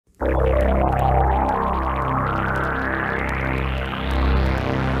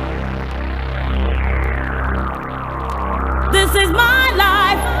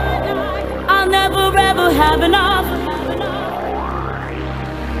have enough.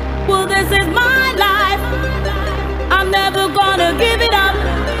 Well, this is my life, I'm never gonna give it up.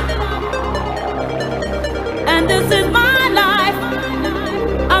 And this is my life,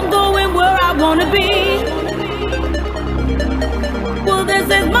 I'm going where I wanna be. Well, this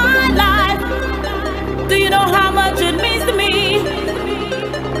is my life, do you know how much it means to me?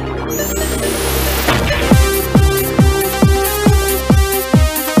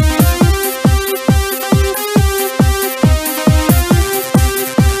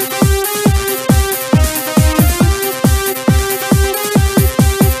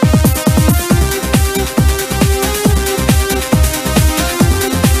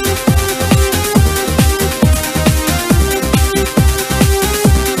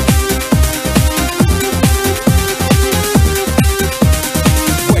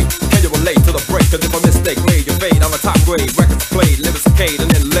 Records played, lyrics decayed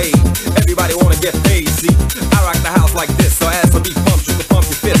and then laid. Everybody wanna get paid, see. I rock the house like this, so as the beat bumps, you can pump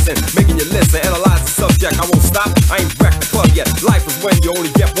your fists and making you listen. Analyze the subject, I won't stop, I ain't wrecked the club yet. Life is when you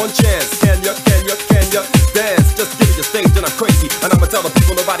only get one chance. Can ya dance? Just give me your stage and I'm crazy. And I'ma tell the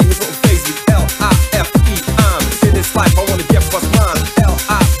people nobody here won't phase me. L-I-F-E, I'm in this life, I wanna get what's mine.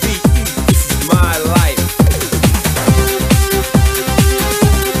 L-I-V-E, this is my life.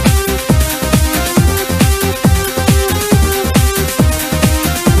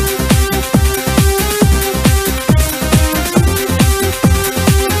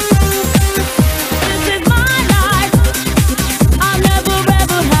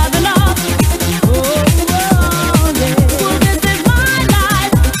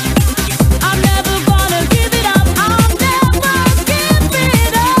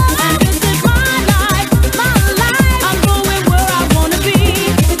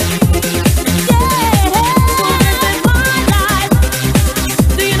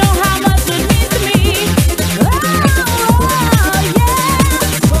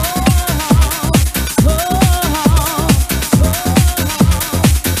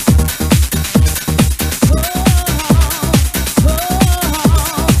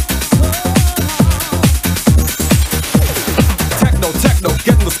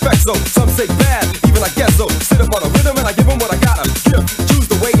 Some say bad, even I guess so. Sit up on a rhythm and I give them what I gotta give. Choose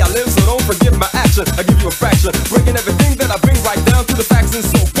the way I live, so don't forgive my action. I give you a fraction, breaking everything that I bring right down to the facts. And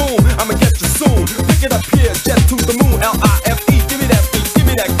so boom, I'ma get you soon. Pick it up here, jet to the moon. L-I-F-E, give me that beat, give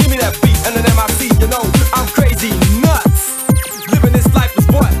me that beat. And then M-I-C, you know, I'm crazy nuts. Living this life is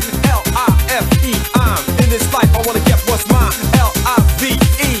what? L-I-F-E, I'm in this life, I wanna get what's mine.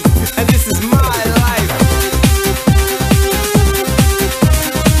 L-I-V-E, and this is my life.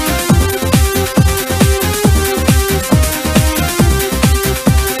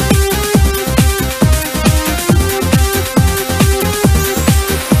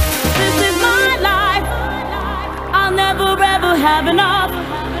 Have enough.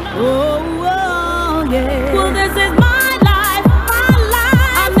 Oh.